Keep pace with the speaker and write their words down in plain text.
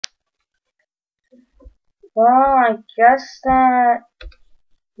Well, I guess that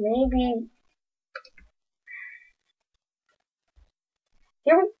maybe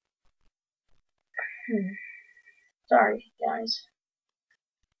here we. Sorry, guys.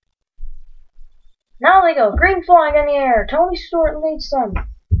 Now they go. Green flag in the air. Tony Stewart leads them.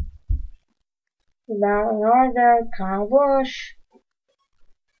 Battling hard there. Kyle Busch.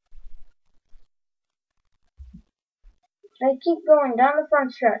 They keep going down the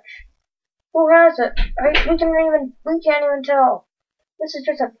front stretch. Who has it? We can't even tell. This is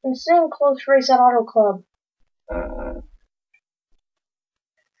just an insane close race at Auto Club.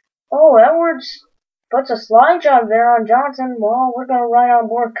 Oh, Edwards puts a slide job there on Johnson. Well, we're gonna ride on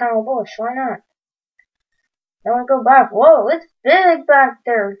board Kyle Busch. Why not? Then we go back. Whoa, it's big back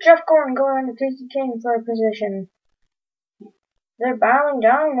there. Jeff Gordon going into Casey King for a position. They're battling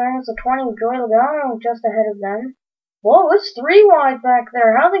down there with the 20 Joey Logano just ahead of them. Whoa, it's 3 wide back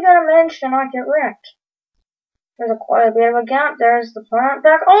there. How they gonna manage to not get wrecked? There's quite a bit of a gap. There's the front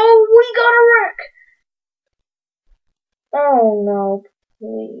back. Oh, we got a wreck! Oh no,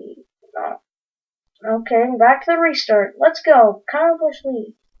 please. No. Okay, back to the restart. Let's go. Kyle Busch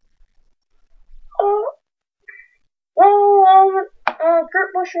lead.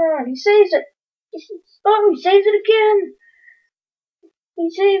 Kurt Busch around. He saves it. He saves it again. He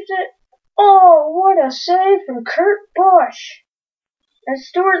saves it. Oh, what a save from Kurt Busch. And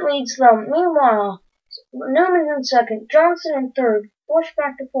Stewart leads them. Meanwhile, Newman's in second, Johnson in third, Busch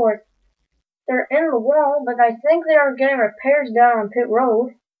back to fourth. They're in the wall, but I think they are getting repairs down on pit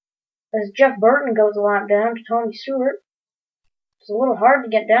road. As Jeff Burton goes a lap down to Tony Stewart. It's a little hard to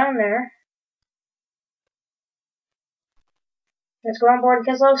get down there. Let's go on board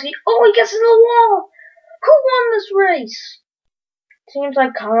Keselowski. Oh, he gets in the wall! Who won this race? Seems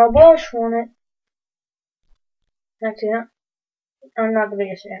like Kyle Busch won it. Actually, I'm not the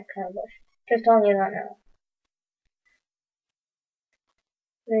biggest fan of Kyle Busch. Just telling you that now.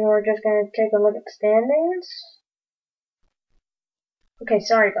 Then we're just going to take a look at the standings. Okay,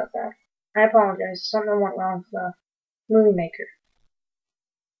 sorry about that. I apologize. Something went wrong with the movie maker.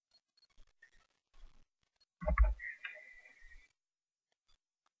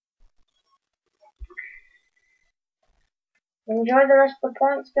 Enjoy the rest of the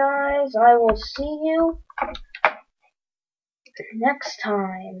points, guys. I will see you next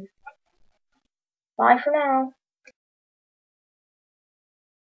time. Bye for now.